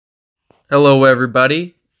Hello,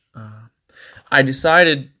 everybody. Uh, I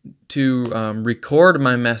decided to record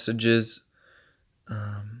my messages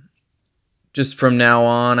um, just from now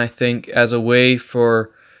on, I think, as a way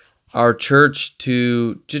for our church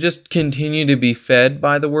to just continue to be fed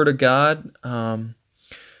by the Word of God.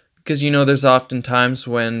 Because, there's often times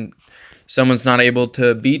when someone's not able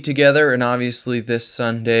to be together, and obviously this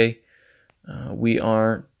Sunday we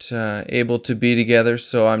aren't able to be together,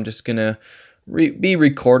 so I'm just going to be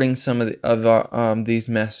recording some of these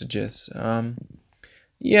messages.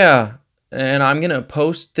 Yeah, and I'm going to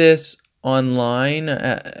post this online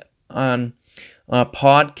on a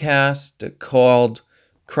podcast called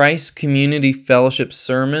Christ Community Fellowship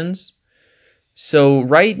Sermons. So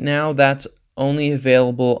right now that's only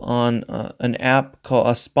available on an app called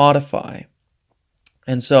Spotify.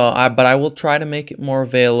 And so but I will try to make it more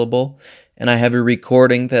available, and I have a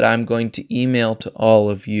recording that I'm going to email to all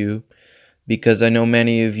of you because I know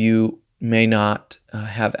many of you may not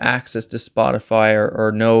have access to Spotify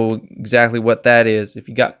or know exactly what that is. If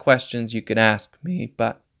you got questions, you can ask me,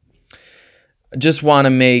 but I just want to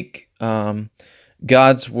make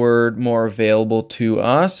God's Word more available to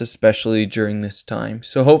us, especially during this time.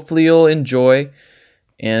 So hopefully you'll enjoy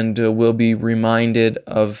and we'll be reminded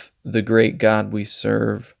of the great God we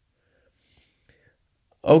serve.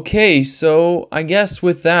 Okay, so I guess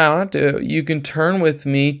with that, you can turn with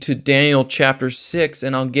me to Daniel chapter 6,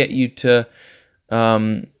 and I'll get you to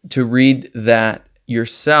read that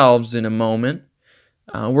yourselves in a moment.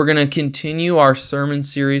 We're going to continue our sermon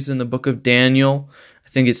series in the book of Daniel. I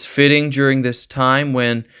think it's fitting during this time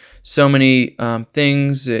when so many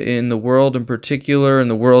things in the world in particular,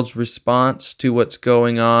 and the world's response to what's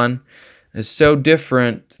going on, is so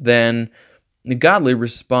different than the godly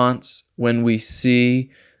response when we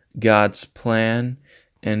see God's plan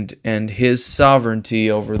and His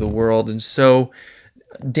sovereignty over the world. And so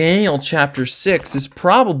Daniel chapter 6 is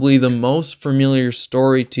probably the most familiar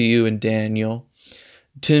story to you in Daniel.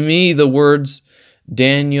 To me, the words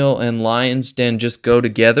Daniel and lion's den just go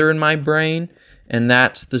together in my brain, and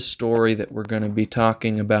that's the story that we're going to be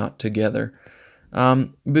talking about together.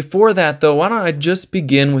 Before that, though, why don't I just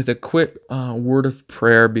begin with a quick word of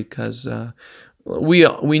prayer, because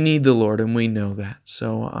we need the Lord, and we know that.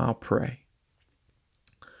 So I'll pray.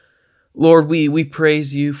 Lord, we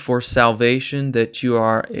praise you for salvation, that you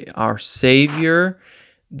are our Savior,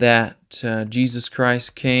 that Jesus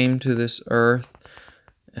Christ came to this earth,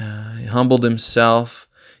 he humbled himself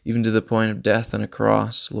even to the point of death on a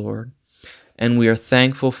cross, Lord. And we are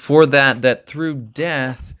thankful for that through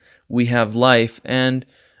death we have life. And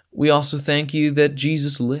we also thank you that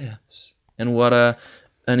Jesus lives. And what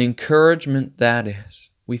an encouragement that is.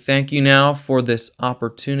 We thank you now for this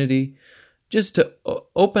opportunity just to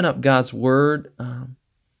open up God's Word.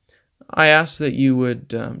 I ask that you would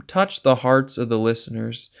touch the hearts of the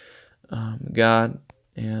listeners, God,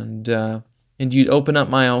 and you'd open up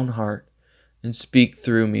my own heart and speak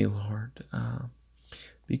through me, Lord,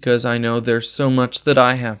 because I know there's so much that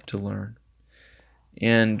I have to learn.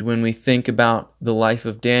 And when we think about the life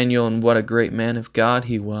of Daniel and what a great man of God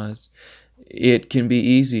he was, it can be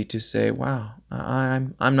easy to say, wow,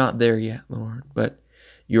 I'm not there yet, Lord, but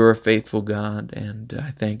you're a faithful God, and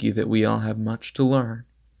I thank you that we all have much to learn.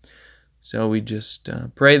 So we just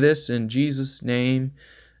pray this in Jesus' name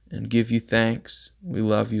and give you thanks. We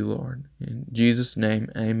love you, Lord. In Jesus' name,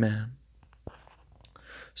 amen.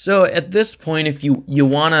 So at this point, if you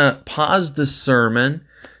want to pause the sermon,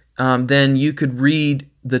 then you could read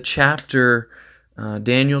the chapter,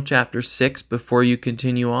 Daniel chapter 6, before you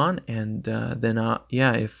continue on. And then,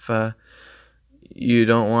 if you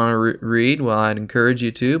don't want to read, well, I'd encourage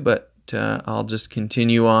you to, but I'll just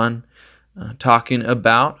continue on talking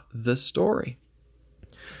about the story.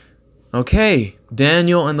 Okay,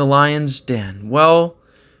 Daniel and the lion's den. Well,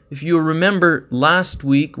 if you remember last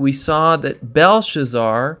week, we saw that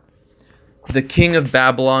Belshazzar, the king of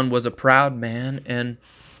Babylon, was a proud man, and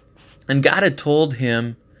God had told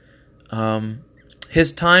him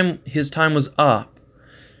his time was up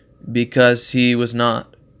because he was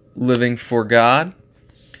not living for God.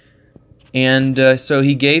 And so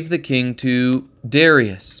he gave the king to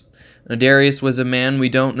Darius. Now, Darius was a man, we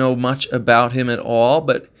don't know much about him at all,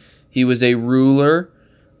 but he was a ruler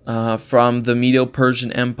from the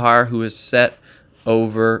Medo-Persian Empire who was set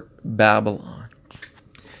over Babylon.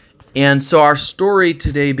 And so our story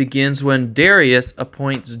today begins when Darius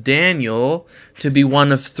appoints Daniel to be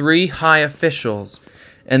one of 3 high officials.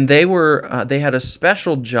 And they had a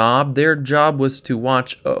special job. Their job was to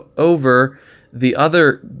watch over the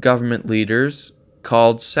other government leaders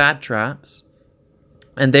called satraps.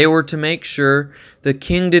 And they were to make sure the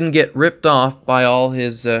king didn't get ripped off by all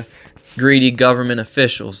his greedy government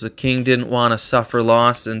officials. The king didn't want to suffer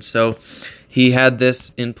loss, and so he had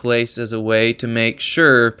this in place as a way to make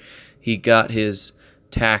sure he got his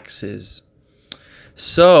taxes.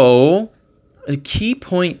 So, a key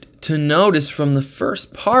point to notice from the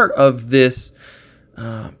first part of this,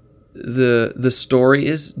 the story,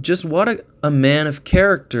 is just what a man of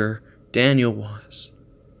character Daniel was.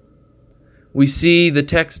 We see the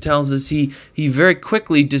text tells us he very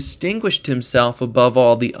quickly distinguished himself above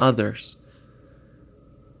all the others.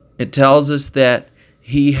 It tells us that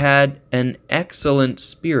he had an excellent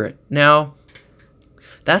spirit. Now,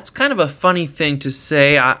 that's kind of a funny thing to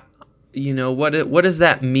say. What does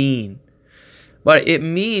that mean? But it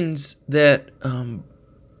means that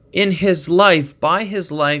in his life, by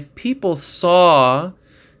his life, people saw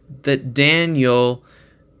that Daniel,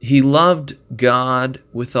 he loved God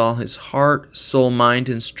with all his heart, soul, mind,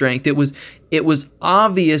 and strength. It was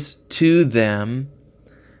obvious to them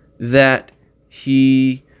that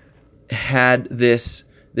he had this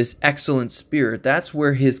excellent spirit. That's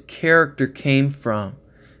where his character came from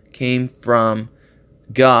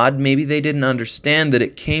God. Maybe they didn't understand that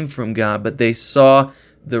it came from God, but they saw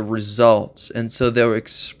the results. And so the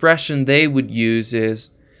expression they would use is,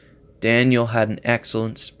 Daniel had an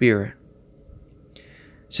excellent spirit.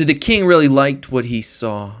 So the king really liked what he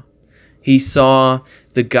saw. He saw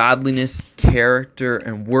the godliness, character,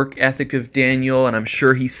 and work ethic of Daniel, and I'm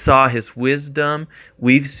sure he saw his wisdom.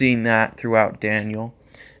 We've seen that throughout Daniel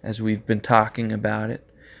as we've been talking about it.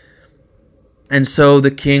 And so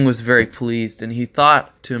the king was very pleased, and he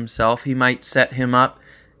thought to himself he might set him up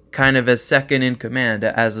kind of as second in command,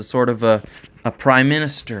 as a sort of a prime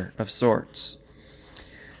minister of sorts.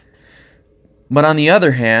 But on the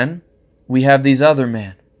other hand, we have these other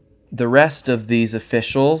men. The rest of these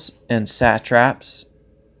officials and satraps,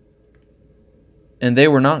 and they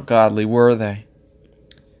were not godly, were they?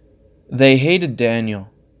 They hated Daniel.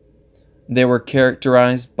 They were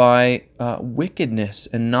characterized by wickedness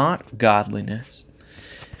and not godliness.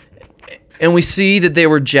 And we see that they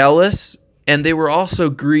were jealous, and they were also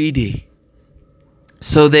greedy.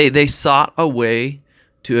 So they sought a way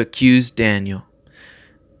to accuse Daniel.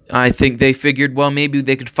 I think they figured, well, maybe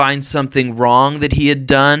they could find something wrong that he had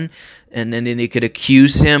done, and then they could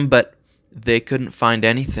accuse him, but they couldn't find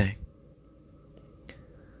anything.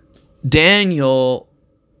 Daniel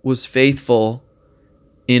was faithful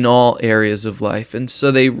in all areas of life, and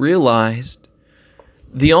so they realized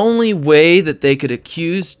the only way that they could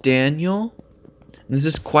accuse Daniel, and this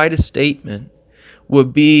is quite a statement,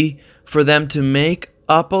 would be for them to make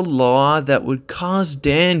up a law that would cause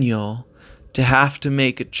Daniel to have to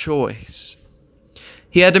make a choice.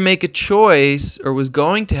 He had to make a choice, or was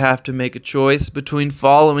going to have to make a choice, between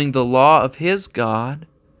following the law of his God,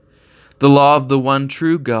 the law of the one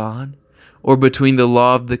true God, or between the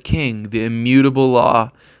law of the king, the immutable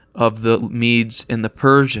law of the Medes and the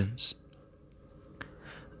Persians.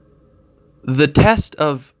 The test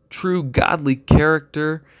of true godly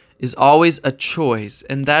character is always a choice,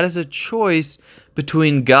 and that is a choice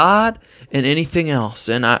between God and anything else.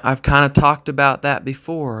 And I've kind of talked about that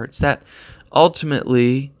before. It's that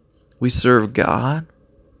ultimately we serve God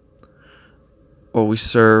or we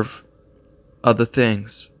serve other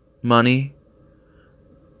things. Money,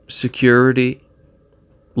 security,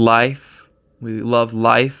 life. We love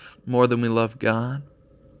life more than we love God.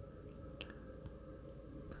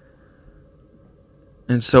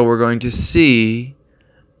 And so we're going to see,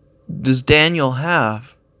 does Daniel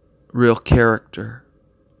have real character?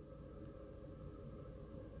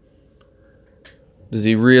 Does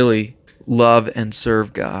he really love and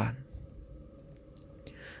serve God?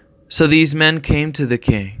 So these men came to the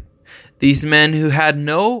king. These men who had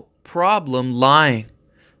no problem lying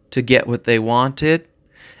to get what they wanted,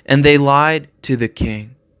 and they lied to the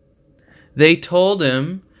king. They told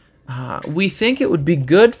him, we think it would be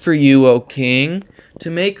good for you, O king, to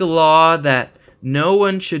make a law that no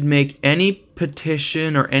one should make any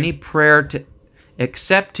petition or any prayer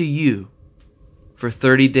except to you for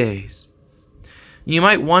 30 days. You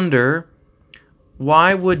might wonder,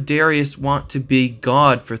 why would Darius want to be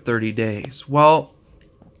God for 30 days? Well,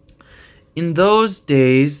 in those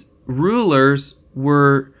days, rulers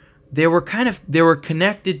were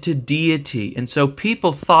connected to deity, and so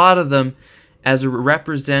people thought of them as a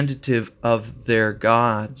representative of their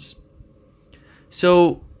gods.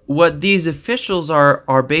 So what these officials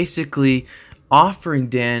are basically offering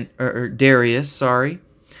Darius,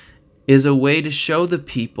 is a way to show the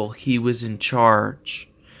people he was in charge.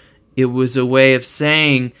 It was a way of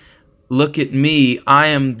saying, look at me, I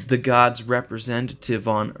am the God's representative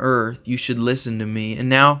on earth. You should listen to me. And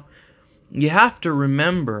now you have to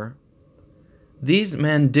remember These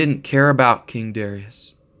men didn't care about King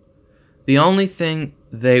Darius. The only thing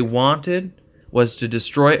they wanted was to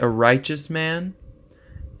destroy a righteous man,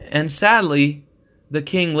 and sadly, the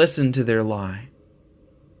king listened to their lie.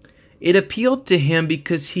 It appealed to him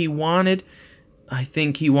because I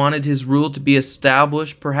think he wanted his rule to be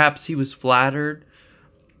established. Perhaps he was flattered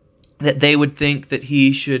that they would think that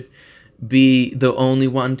he should be the only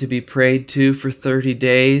one to be prayed to for 30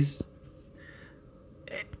 days.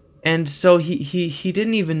 And so he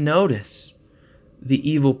didn't even notice the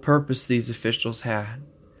evil purpose these officials had.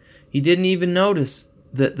 He didn't even notice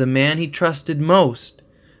that the man he trusted most,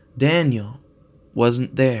 Daniel,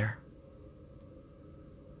 wasn't there.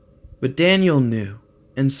 But Daniel knew.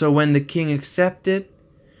 And so when the king accepted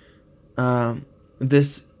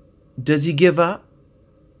this, does he give up?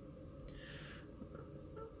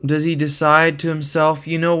 Does he decide to himself,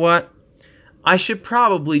 you know what? I should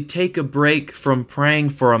probably take a break from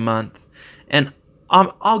praying for a month, and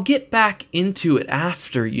I'll get back into it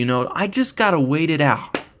after, I just got to wait it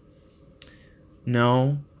out.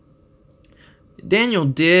 No. Daniel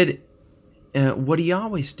did what he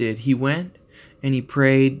always did. He went and he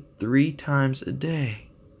prayed 3 times a day.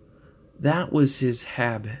 That was his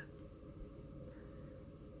habit.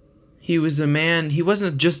 He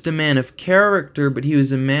wasn't just a man of character, but he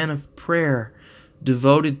was a man of prayer,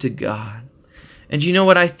 devoted to God. And you know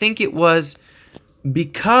what? I think it was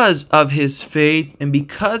because of his faith and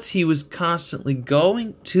because he was constantly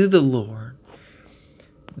going to the Lord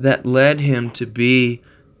that led him to be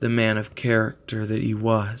the man of character that he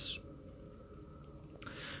was.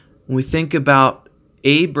 When we think about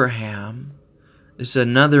Abraham as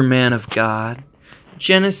another man of God,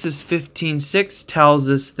 Genesis 15:6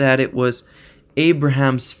 tells us that it was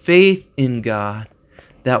Abraham's faith in God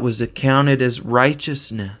that was accounted as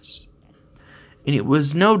righteousness. And it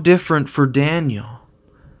was no different for Daniel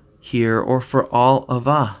here or for all of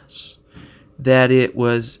us, that it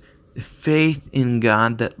was faith in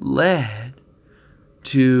God that led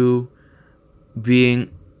to being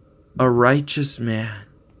a righteous man,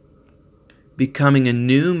 becoming a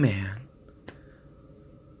new man,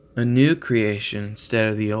 a new creation instead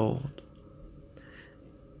of the old.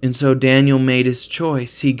 And so Daniel made his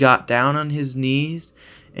choice. He got down on his knees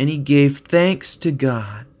and he gave thanks to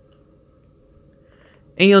God.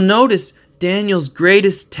 And you'll notice Daniel's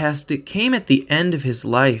greatest test, it came at the end of his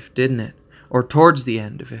life, didn't it? Or towards the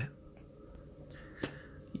end of it.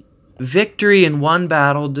 Victory in one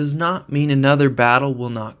battle does not mean another battle will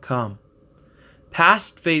not come.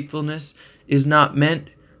 Past faithfulness is not meant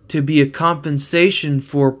to be a compensation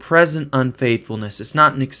for present unfaithfulness. It's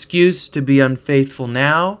not an excuse to be unfaithful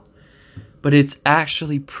now, but it's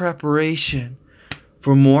actually preparation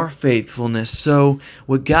for more faithfulness. So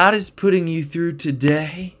what God is putting you through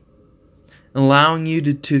today, allowing you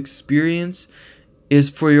to experience, is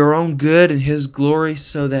for your own good and His glory,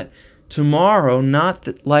 so that tomorrow, not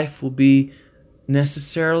that life will be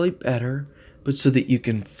necessarily better, but so that you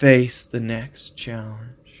can face the next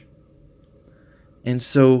challenge. And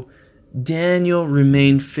so Daniel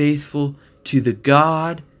remained faithful to the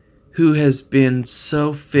God who has been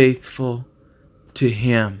so faithful to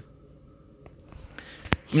him.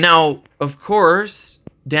 Now, of course,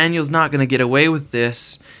 Daniel's not going to get away with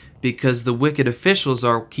this because the wicked officials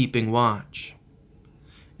are keeping watch.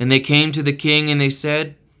 And they came to the king and they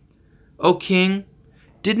said, "O king,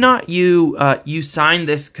 did not you sign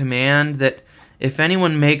this command that if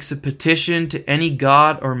anyone makes a petition to any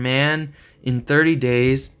god or man in 30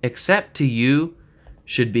 days, except to you,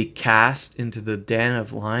 should be cast into the den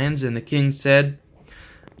of lions?" And the king said,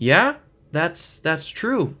 "Yeah, that's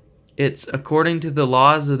true. It's according to the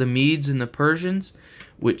laws of the Medes and the Persians,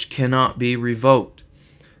 which cannot be revoked."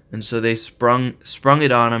 And so they sprung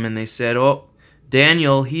it on him, and they said, "Oh,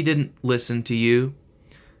 Daniel, he didn't listen to you.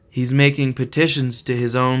 He's making petitions to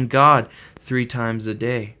his own God 3 times a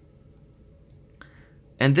day."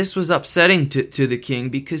 And this was upsetting to the king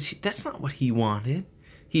because that's not what he wanted.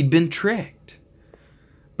 He'd been tricked.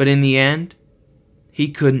 But in the end, he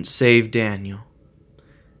couldn't save Daniel.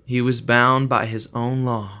 He was bound by his own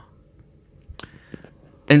law.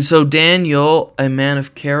 And so Daniel, a man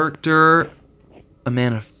of character, a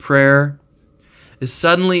man of prayer, is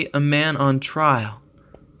suddenly a man on trial,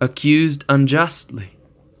 accused unjustly.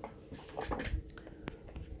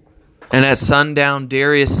 And at sundown,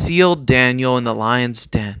 Darius sealed Daniel in the lion's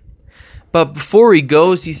den. But before he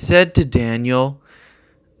goes, he said to Daniel,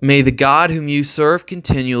 "May the God whom you serve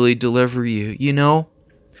continually deliver you." You know,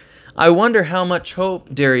 I wonder how much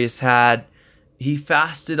hope Darius had. He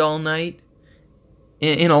fasted all night.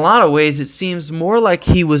 In a lot of ways, it seems more like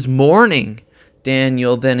he was mourning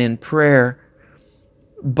Daniel than in prayer.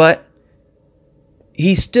 But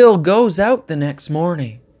he still goes out the next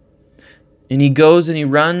morning. And he goes and he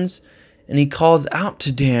runs and he calls out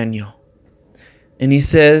to Daniel. And he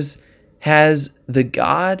says, has the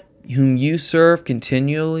God whom you serve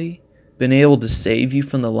continually been able to save you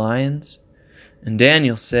from the lions? And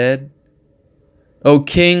Daniel said, O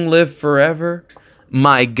king, live forever.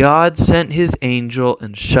 My God sent his angel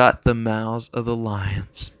and shut the mouths of the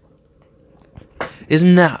lions.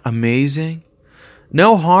 Isn't that amazing?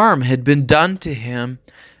 No harm had been done to him.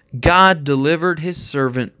 God delivered his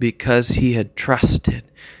servant because he had trusted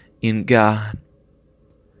in God.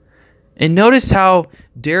 And notice how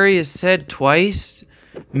Darius said twice,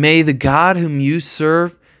 may the God whom you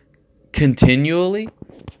serve continually.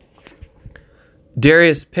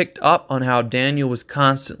 Darius picked up on how Daniel was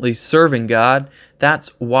constantly serving God. That's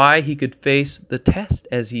why he could face the test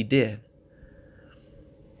as he did.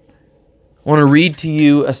 I want to read to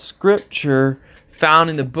you a scripture found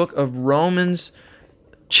in the book of Romans,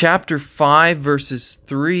 chapter 5, verses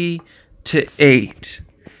 3 to 8.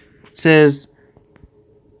 It says,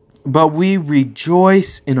 but we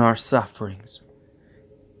rejoice in our sufferings.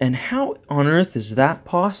 And how on earth is that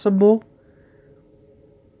possible?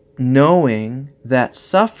 Knowing that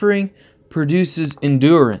suffering produces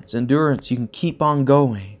endurance. Endurance, you can keep on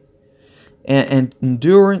going. And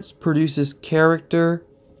endurance produces character,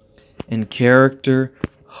 and character,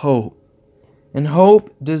 hope. And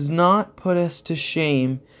hope does not put us to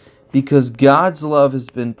shame, because God's love has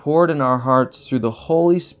been poured in our hearts through the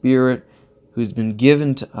Holy Spirit who's been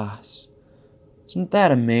given to us. Isn't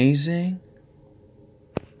that amazing?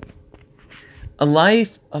 A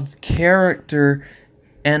life of character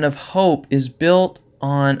and of hope is built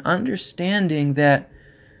on understanding that,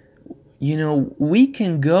 we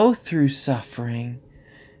can go through suffering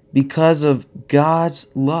because of God's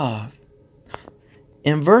love.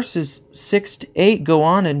 And verses 6 to 8 go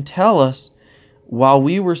on and tell us, while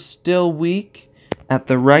we were still weak, at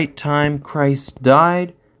the right time Christ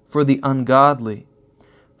died for the ungodly.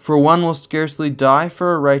 For one will scarcely die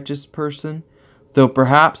for a righteous person, though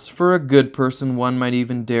perhaps for a good person one might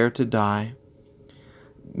even dare to die.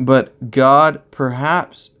 But God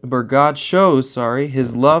shows,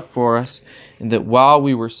 his love for us, in that while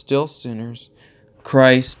we were still sinners,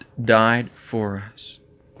 Christ died for us.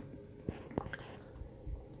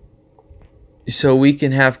 So we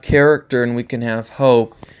can have character and we can have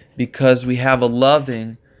hope because we have a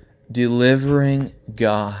loving, delivering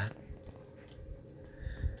God.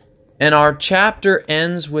 And our chapter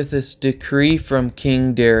ends with this decree from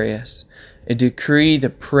King Darius, a decree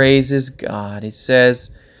that praises God. It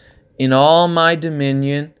says, in all my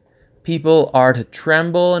dominion, people are to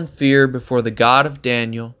tremble and fear before the God of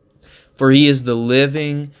Daniel, for he is the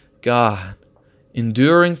living God,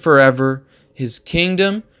 enduring forever. His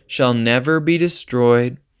kingdom shall never be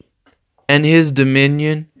destroyed, and his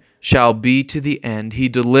dominion shall be to the end. He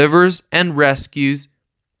delivers and rescues.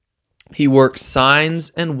 He works signs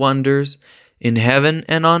and wonders in heaven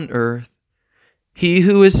and on earth. He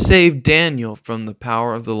who has saved Daniel from the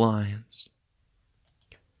power of the lions.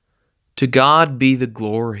 To God be the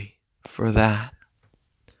glory for that,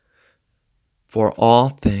 for all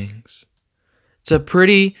things. It's a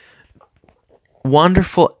pretty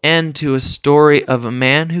wonderful end to a story of a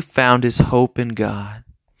man who found his hope in God.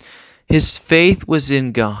 His faith was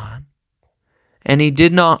in God, and he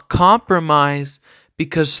did not compromise,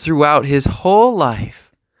 because throughout his whole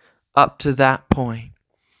life, up to that point,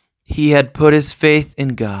 he had put his faith in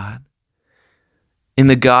God, in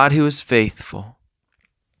the God who is faithful.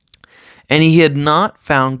 And he had not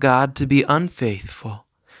found God to be unfaithful.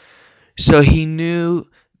 So he knew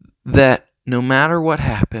that no matter what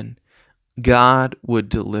happened, God would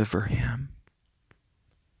deliver him.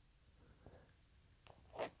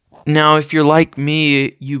 Now, if you're like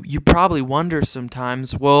me, you probably wonder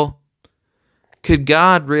sometimes, well, could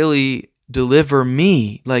God really deliver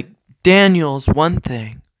me? Like, Daniel's one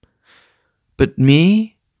thing, but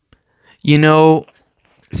me?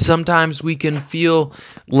 Sometimes we can feel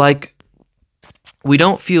like we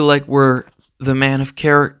don't feel like we're the man of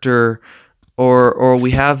character or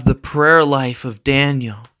we have the prayer life of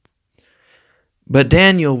Daniel. But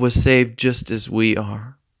Daniel was saved just as we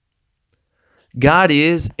are. God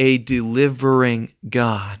is a delivering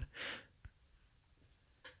God.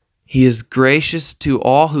 He is gracious to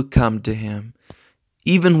all who come to him,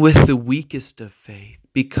 even with the weakest of faith,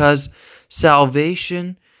 because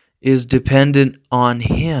salvation is dependent on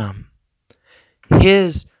him.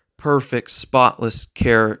 His perfect, spotless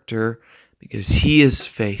character, because he is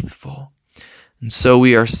faithful. And so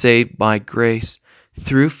we are saved by grace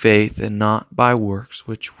through faith and not by works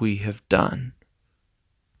which we have done.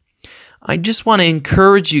 I just want to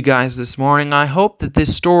encourage you guys this morning. I hope that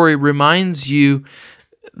this story reminds you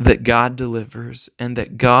that God delivers and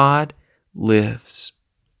that God lives.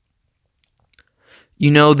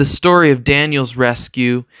 You know, the story of Daniel's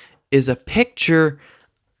rescue is a picture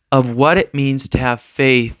of what it means to have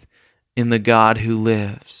faith in the God who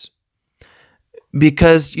lives.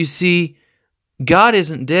 Because, you see, God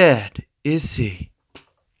isn't dead, is He?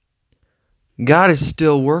 God is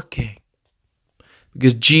still working.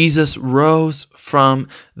 Because Jesus rose from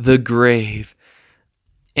the grave.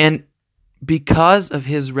 And because of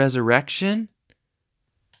His resurrection,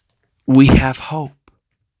 we have hope.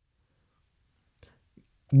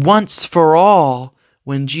 Once for all,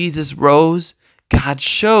 when Jesus rose, God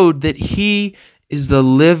showed that He is the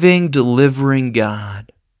living, delivering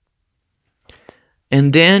God.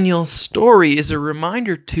 And Daniel's story is a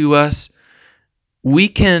reminder to us we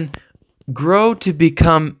can grow to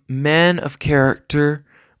become men of character,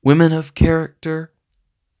 women of character.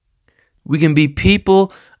 We can be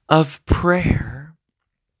people of prayer,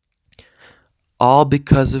 all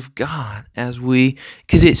because of God,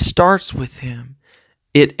 because it starts with Him.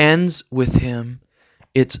 It ends with Him.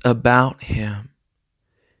 It's about Him.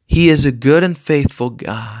 He is a good and faithful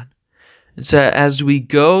God. And so as we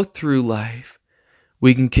go through life,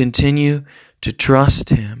 we can continue to trust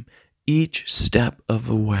Him each step of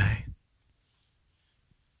the way.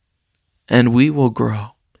 And we will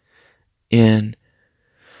grow in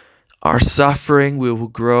our suffering. We will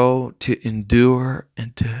grow to endure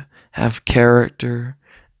and to have character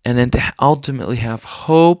and then to ultimately have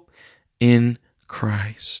hope in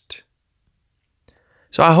Christ.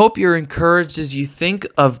 So I hope you're encouraged as you think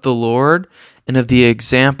of the Lord and of the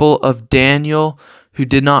example of Daniel, who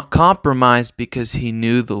did not compromise because he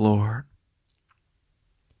knew the Lord.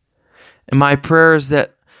 And my prayer is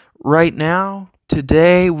that right now,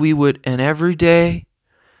 today, and every day,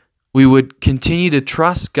 we would continue to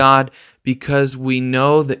trust God because we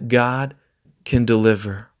know that God can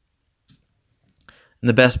deliver. And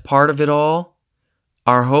the best part of it all,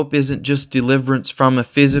 our hope isn't just deliverance from a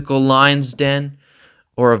physical lion's den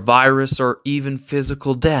or a virus or even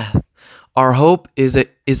physical death. Our hope is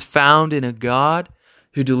found in a God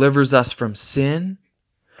who delivers us from sin.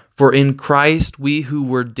 For in Christ, we who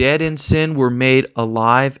were dead in sin were made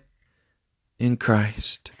alive in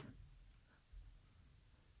Christ.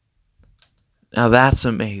 Now that's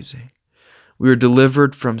amazing. We are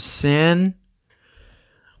delivered from sin.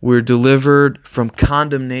 We're delivered from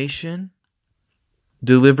condemnation.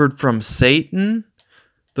 Delivered from Satan,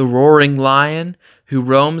 the roaring lion who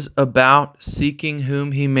roams about seeking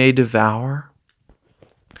whom he may devour.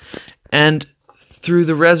 And through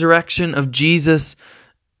the resurrection of Jesus,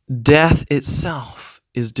 death itself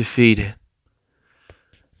is defeated.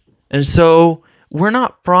 And so we're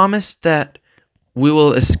not promised that we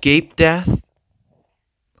will escape death.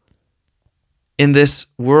 In this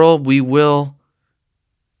world, we will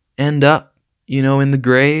end up, in the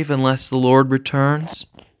grave unless the Lord returns.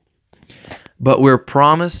 But we're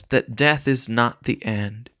promised that death is not the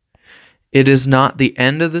end. It is not the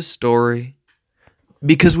end of the story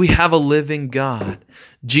because we have a living God.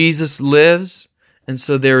 Jesus lives, and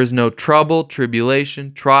so there is no trouble,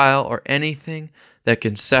 tribulation, trial, or anything that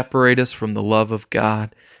can separate us from the love of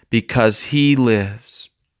God because He lives.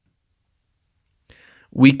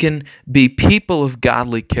 We can be people of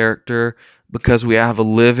godly character because we have a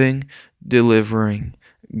living, delivering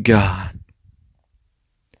God.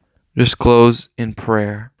 Just close in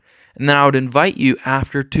prayer. And then I would invite you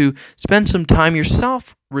after to spend some time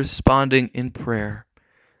yourself responding in prayer,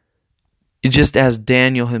 just as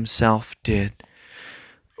Daniel himself did.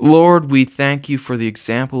 Lord, we thank you for the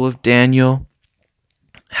example of Daniel.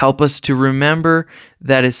 Help us to remember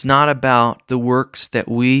that it's not about the works that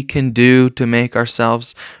we can do to make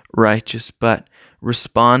ourselves righteous, but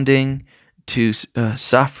responding to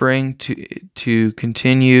suffering, to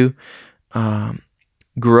continue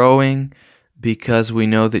growing because we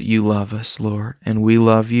know that you love us, Lord, and we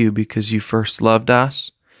love you because you first loved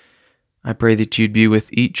us. I pray that you'd be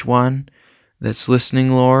with each one that's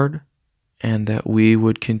listening, Lord, and that we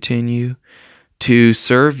would continue to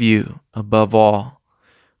serve you above all.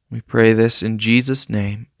 We pray this in Jesus'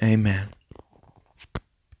 name. Amen.